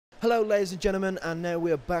Hello ladies and gentlemen, and now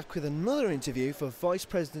we are back with another interview for Vice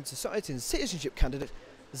President Society Citizenship candidate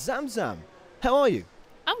Zamzam. How are you?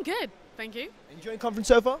 I'm good, thank you. Enjoying conference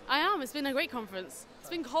so far? I am. It's been a great conference.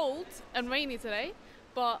 It's been cold and rainy today,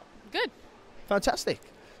 but good. Fantastic.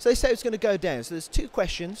 So they say it's going to go down. So there's two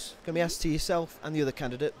questions going to be asked to yourself and the other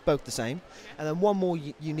candidate, both the same, and then one more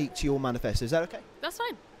unique to your manifesto. Is that okay? That's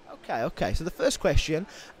fine. Okay. So the first question,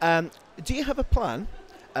 do you have a plan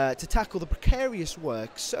to tackle the precarious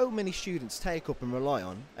work so many students take up and rely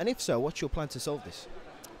on? And if so, what's your plan to solve this?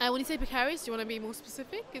 When you say precarious, do you want to be more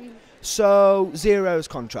specific? So zeros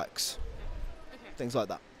contracts, things like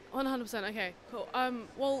that. 100%. Okay, cool.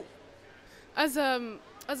 Well, as a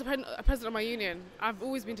president of my union, I've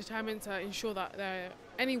always been determined to ensure that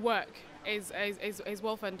any work is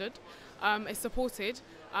well funded, is supported,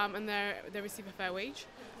 and they receive a fair wage.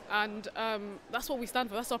 And that's what we stand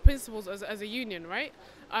for. That's our principles as a union, right?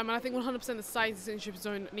 And I think 100% the Society Citizenship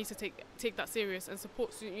Zone needs to take that serious and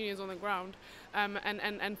support student unions on the ground,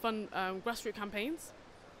 and fund grassroots campaigns.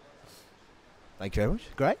 Thank you very much.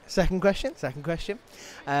 Great. Second question.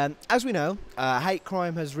 As we know, hate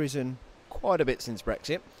crime has risen quite a bit since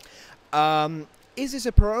Brexit. Is this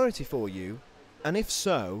a priority for you? And if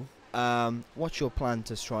so, what's your plan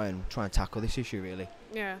to try and tackle this issue, really?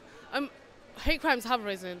 Yeah. Hate crimes have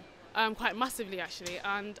risen quite massively, actually,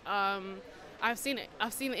 and I've seen it.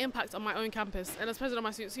 I've seen the impact on my own campus. And as president of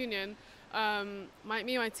my students' union, me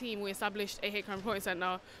and my team, we established a hate crime reporting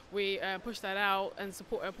centre. We pushed that out and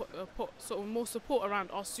put sort of more support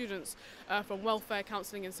around our students from welfare,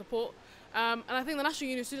 counselling, and support. And I think the National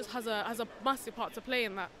Union of Students has a massive part to play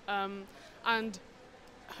in that. And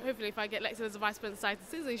hopefully, if I get elected as a Vice President of Society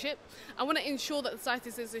Citizenship, I want to ensure that the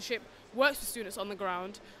Society Citizenship works with students on the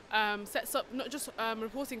ground, sets up not just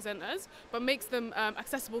reporting centres, but makes them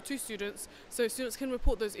accessible to students so students can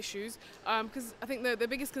report those issues. Because I think the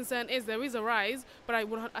biggest concern is there is a rise, but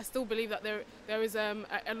I still believe that there is a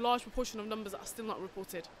large proportion of numbers that are still not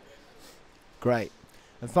reported. Great.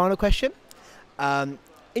 And final question.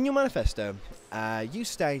 In your manifesto, you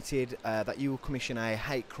stated that you will commission a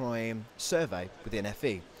hate crime survey within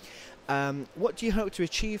FE. What do you hope to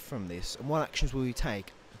achieve from this, and what actions will you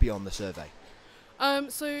take beyond the survey?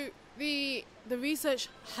 So the research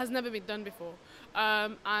has never been done before,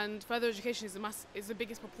 and further education is the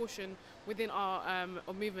biggest proportion within our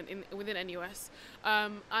movement within NUS.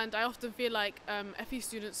 And I often feel like FE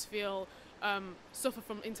students suffer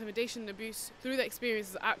from intimidation and abuse through their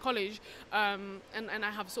experiences at college, and I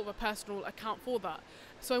have sort of a personal account for that.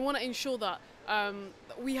 So I want to ensure that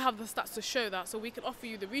we have the stats to show that, so we can offer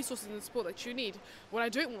you the resources and the support that you need. What I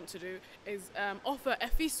don't want to do is offer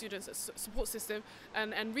FE students a support system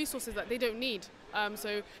and resources that they don't need.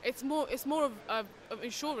 So it's more of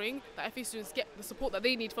ensuring that FE students get the support that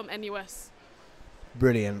they need from NUS.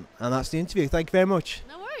 Brilliant. And that's the interview. Thank you very much.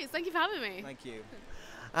 No worries. Thank you for having me. Thank you.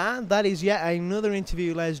 And that is yet another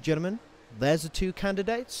interview, ladies and gentlemen. There's the two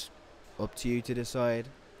candidates. Up to you to decide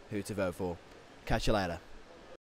who to vote for. Catch you later.